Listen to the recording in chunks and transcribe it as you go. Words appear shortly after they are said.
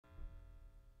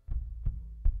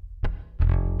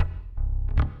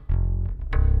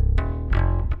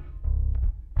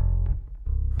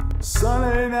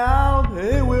Sun ain't out,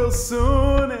 it will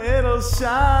soon, it'll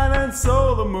shine and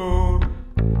so the moon.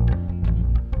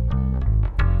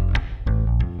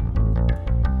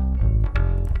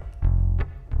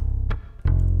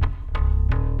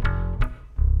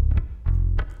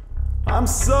 I'm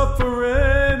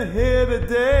suffering here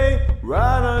today,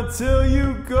 right until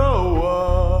you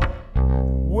go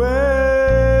away.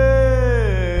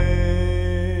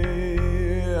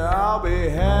 I'll be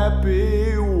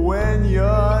happy when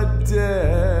you're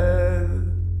dead.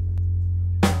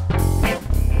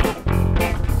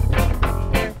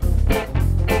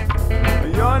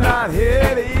 You're not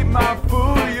here to eat my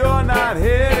food, you're not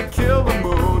here to kill the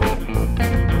moon.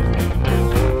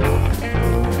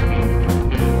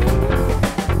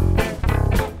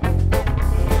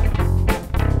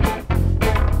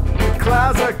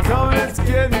 Clouds are coming, it's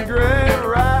getting gray,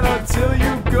 right until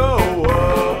you go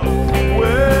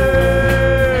away.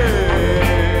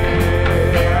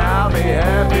 I'll be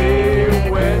happy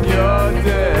when you're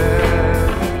dead.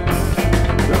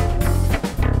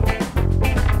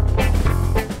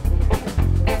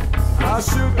 I'll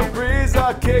shoot the breeze,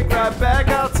 I'll kick right back,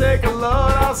 I'll take a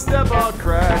load, I'll step on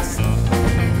cracks.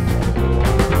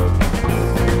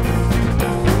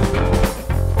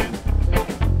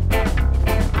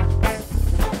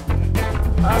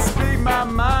 I speak my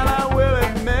mind, I will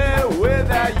admit,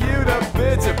 without you to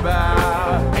bitch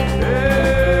about. Yeah,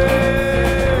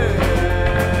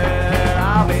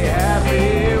 I'll be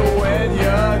happy when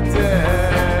you're dead.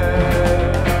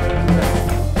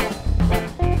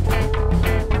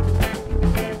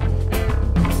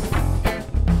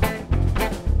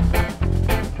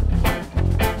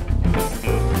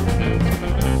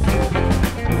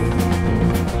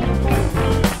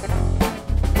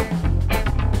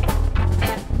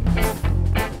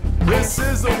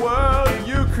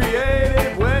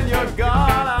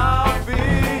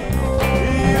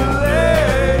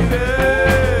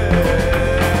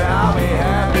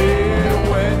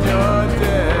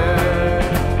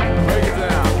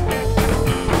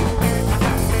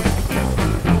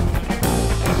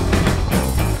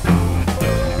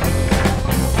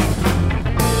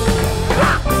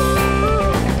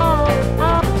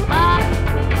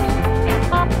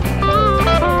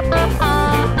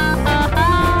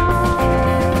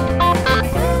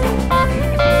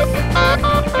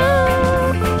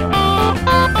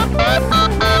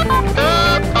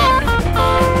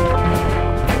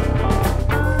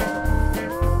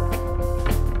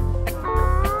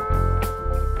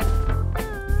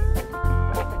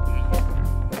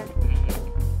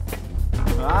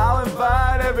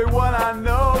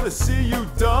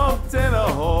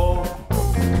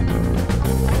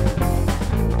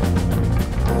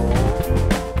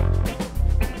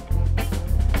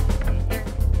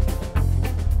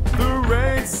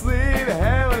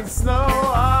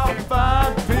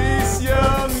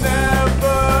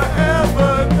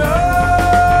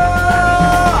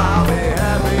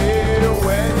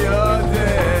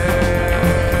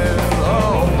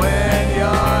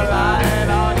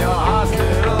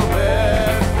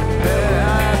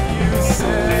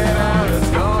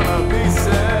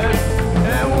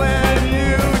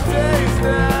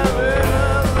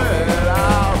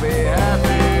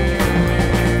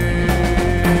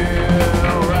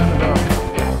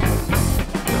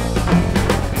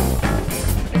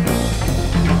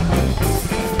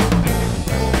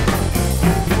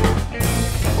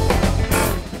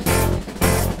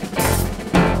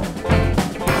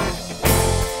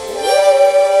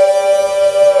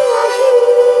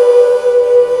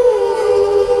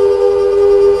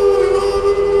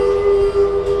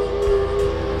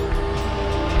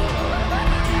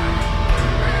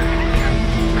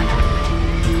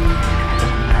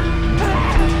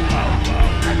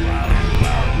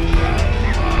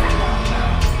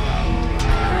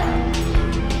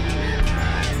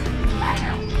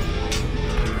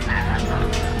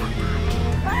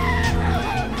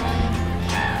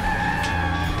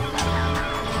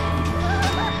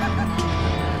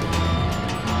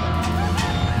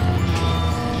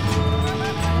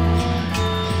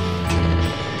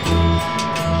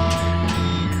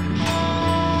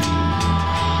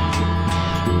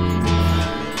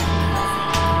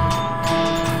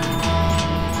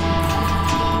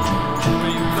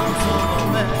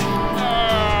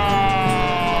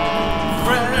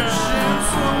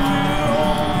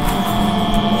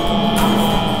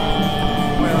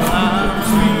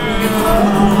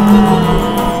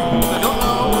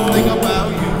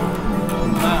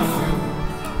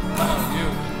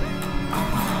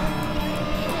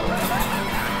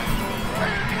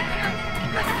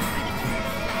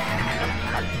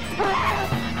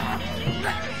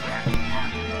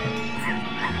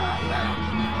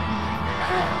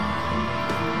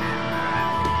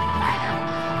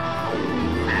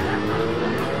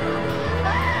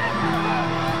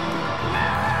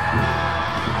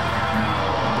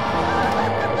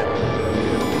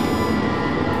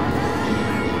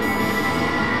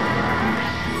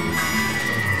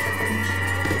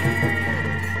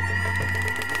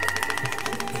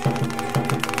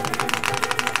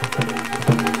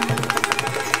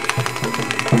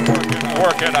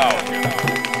 work it out.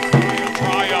 We'll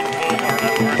triumph over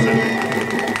adversity.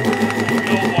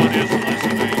 No one is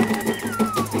listening.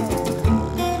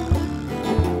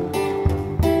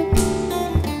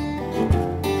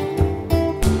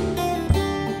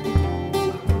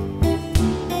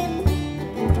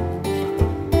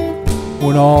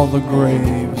 When all the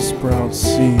graves sprout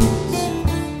seeds,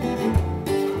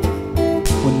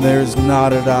 when there's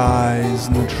knotted eyes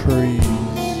in the trees,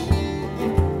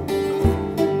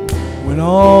 when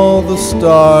all the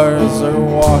stars are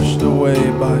washed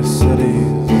away by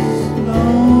cities.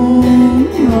 Long,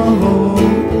 long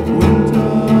winter,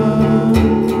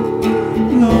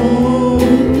 long,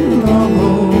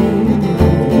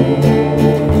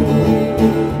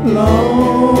 long,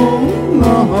 long,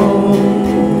 long.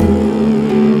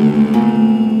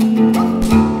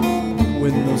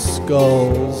 When the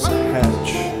skulls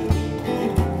hatch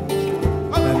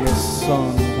and the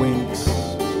sun winks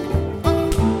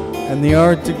and the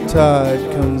Arctic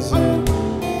Tide comes in,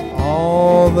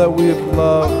 all that we have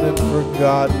loved and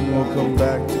forgotten will come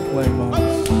back to claim us.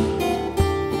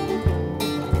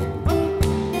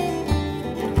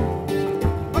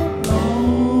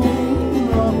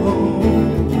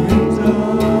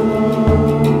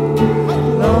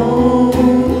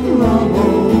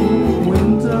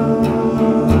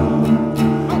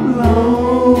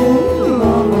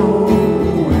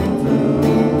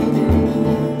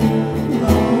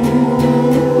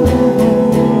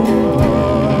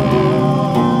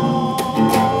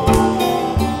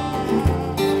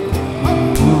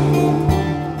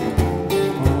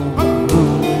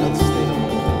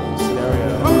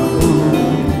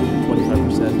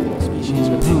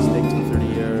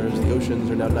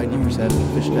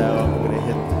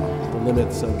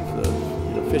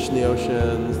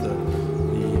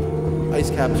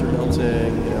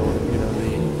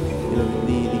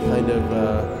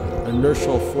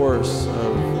 Inertial force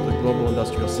of the global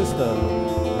industrial system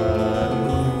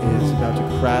is about to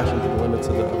crash into the limits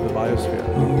of the biosphere.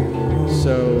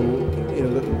 So,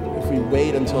 if we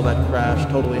wait until that crash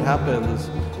totally happens,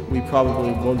 we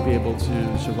probably won't be able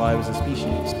to survive as a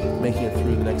species, making it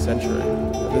through the next century,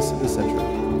 this century.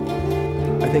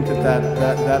 I think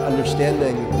that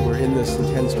understanding that we're in this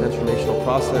intense transformational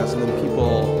process, and then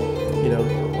people,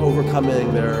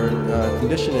 overcoming their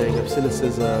conditioning of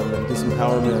cynicism and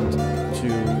disempowerment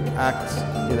to act,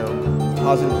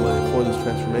 positively for this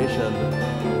transformation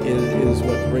is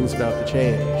what brings about the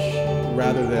change,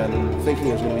 rather than thinking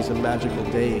there's going to be some magical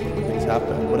date when things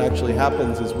happen. What actually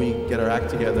happens is we get our act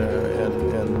together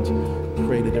and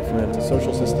create a different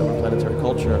social system, a planetary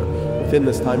culture within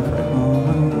this time frame.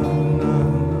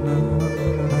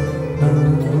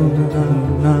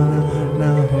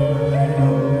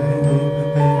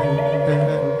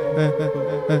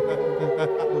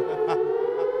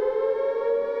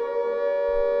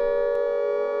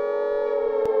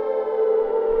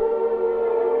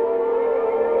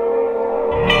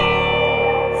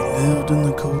 In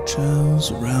the coach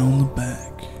house around the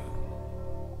back,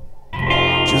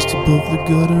 just above the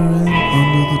gutter and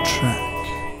under the track.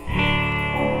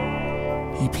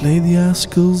 He played the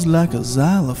icicles like a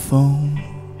xylophone,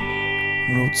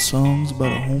 wrote songs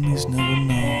about a home he's never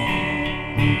known.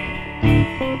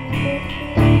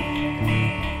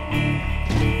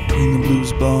 Between the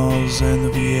blues bars and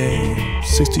the VA,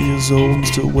 60 years old and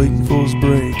still waiting for his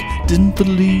break. Didn't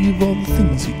believe all the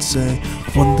things he'd say.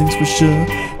 One thing's for sure,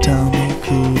 time he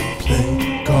could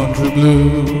play country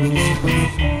blues,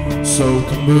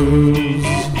 soaking booze.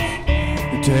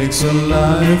 It takes a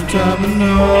lifetime to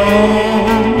know.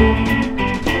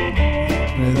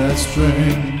 Play that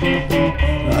string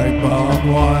like barbed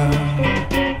wire,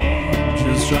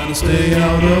 just trying to stay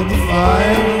out of the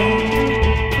fire.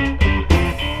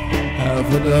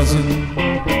 Half a dozen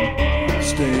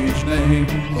stage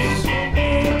names,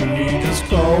 we just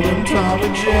called him Tommy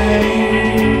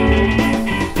James.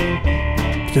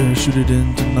 Parachuted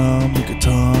into Nam with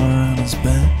guitar on his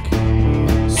back.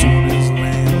 Soon as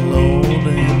landlord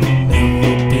and he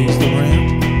never pays the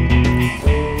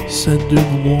rent. Said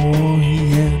during the war he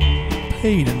had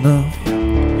paid enough.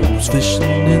 Was fishing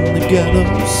in the ghetto,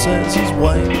 says he's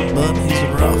white but he's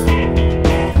rough.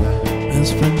 His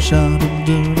friend shot him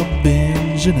during a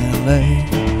binge in LA.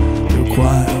 They were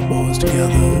choir boys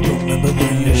together, don't remember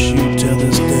the issue till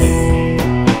this day.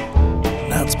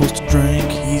 Not supposed to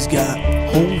drink, he's got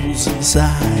holes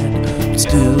inside, but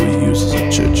still he uses a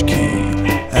church key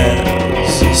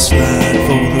as a slide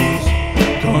for those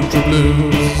country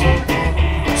blues,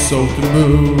 soaking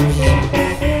booze.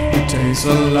 It takes a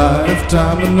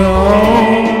lifetime to know.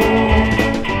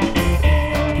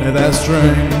 Play that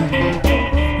string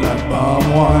like barbed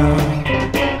wire,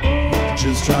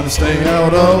 just just trying to stay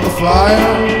out of the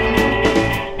fire.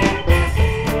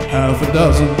 Half a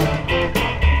dozen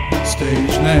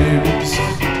stage names,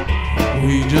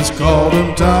 we just called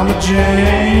him Tom and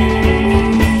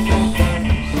James.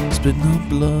 Spitting up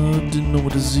blood, didn't know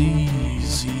what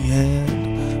disease he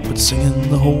had, but singing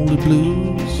the holy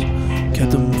blues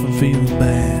kept him from feeling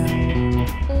bad.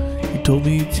 He told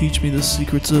me he'd teach me the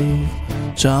secrets of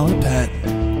Charlie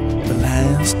Patton. The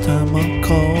last time I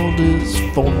called, his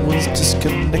phone was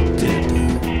disconnected.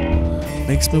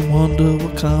 Makes me wonder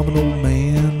what kind of an old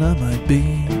man I might be.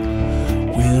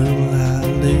 Will I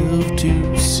live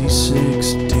to see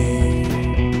 60?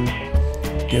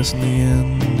 Guess in the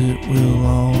end it will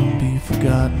all be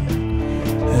forgotten.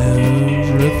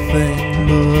 Everything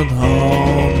but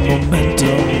all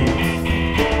momentum.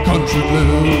 Country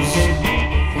blues,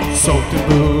 soaked in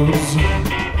booze,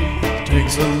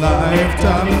 takes a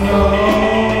lifetime to know.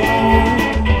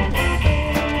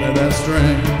 Let that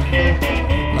string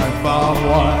like barbed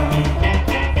wire,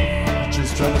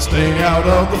 just trying to stay out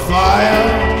of the fire.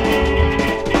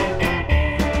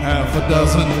 Half a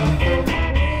dozen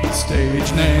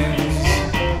stage names,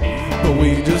 but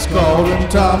we just called him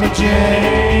Tom and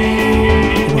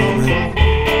James. Come on, man.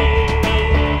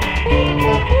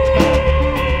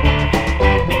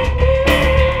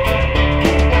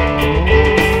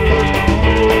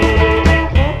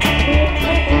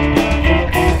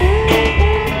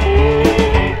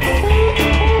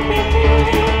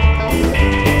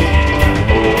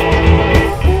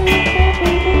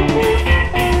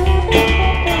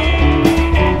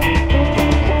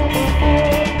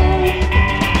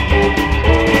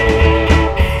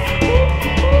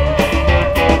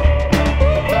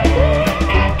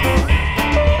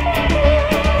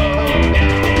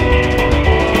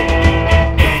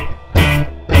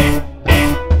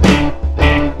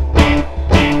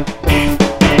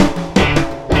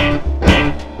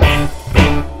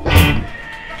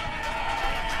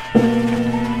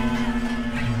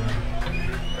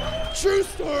 True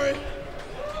story.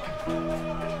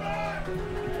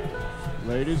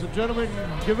 Ladies and gentlemen,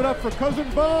 give it up for Cousin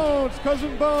Bones,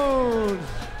 Cousin Bones.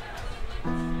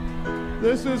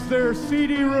 This is their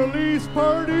CD release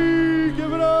party.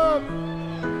 Give it up.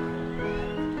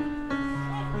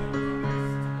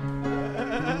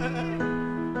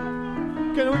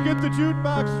 Can we get the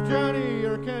jukebox, Johnny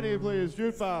or Kenny, please?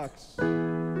 Jukebox.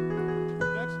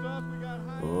 Next up, we got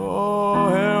Oh,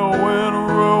 heroin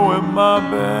ruined my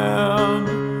band.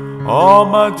 All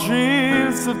my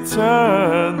dreams have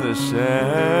turned to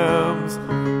shams.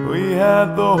 We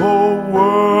had the whole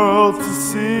world to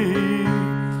see,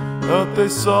 but they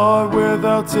saw it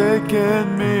without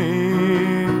taking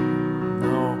me.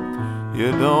 No,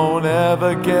 you don't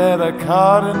ever get a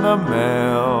card in the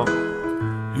mail.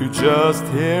 You just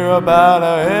hear about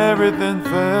how everything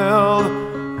failed.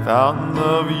 Fountain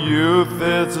of youth,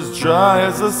 it's as dry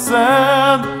as the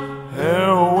sand.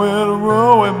 Heroin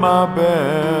ruined my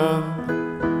band.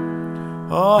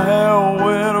 Oh,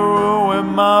 heroin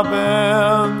ruined my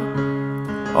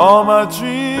band. All my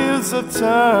dreams have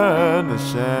turned to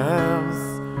shams.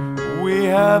 We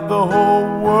had the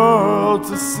whole world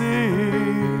to see,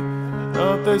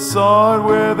 but they saw it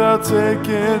without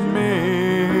taking me.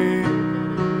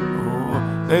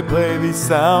 They play these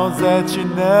sounds that you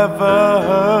never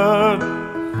heard.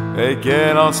 They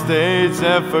get on stage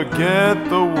and forget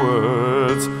the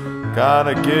words. Got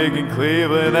a gig in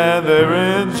Cleveland and they're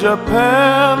in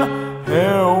Japan.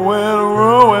 Heroin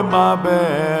ruined my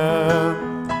band.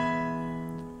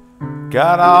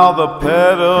 Got all the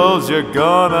pedals you're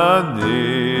gonna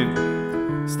need.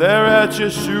 Stare at your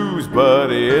shoes,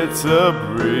 buddy, it's a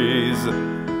breeze.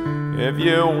 If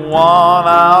you want,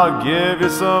 I'll give you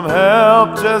some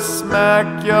help. Just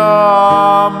smack your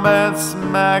arm and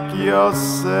smack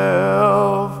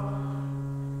yourself.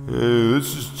 Hey,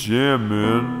 this is Jim,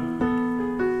 man.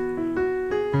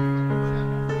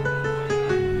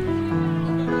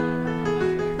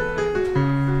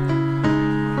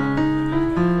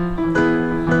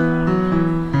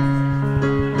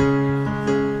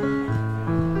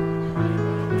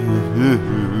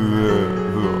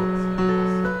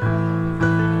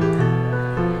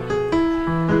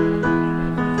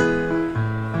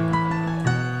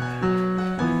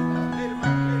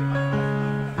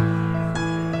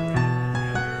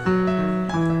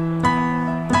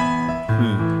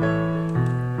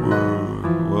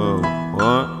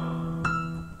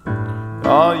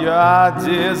 All your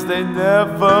ideas, they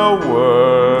never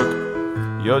work.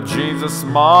 Your jeans are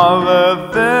smaller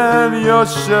than your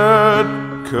shirt.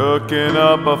 Cooking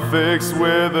up a fix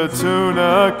with a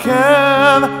tuna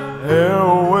can.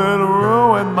 Heroin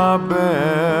ruined my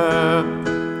band.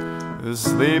 Is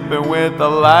sleeping with the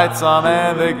lights on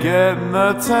and they're getting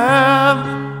a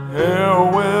tan.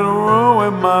 Heroin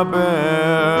ruined my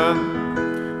band.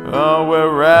 Oh,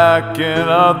 we're racking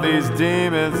up these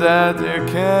demons that you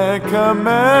can't command.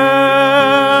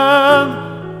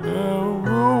 Heroin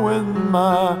ruined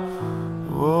my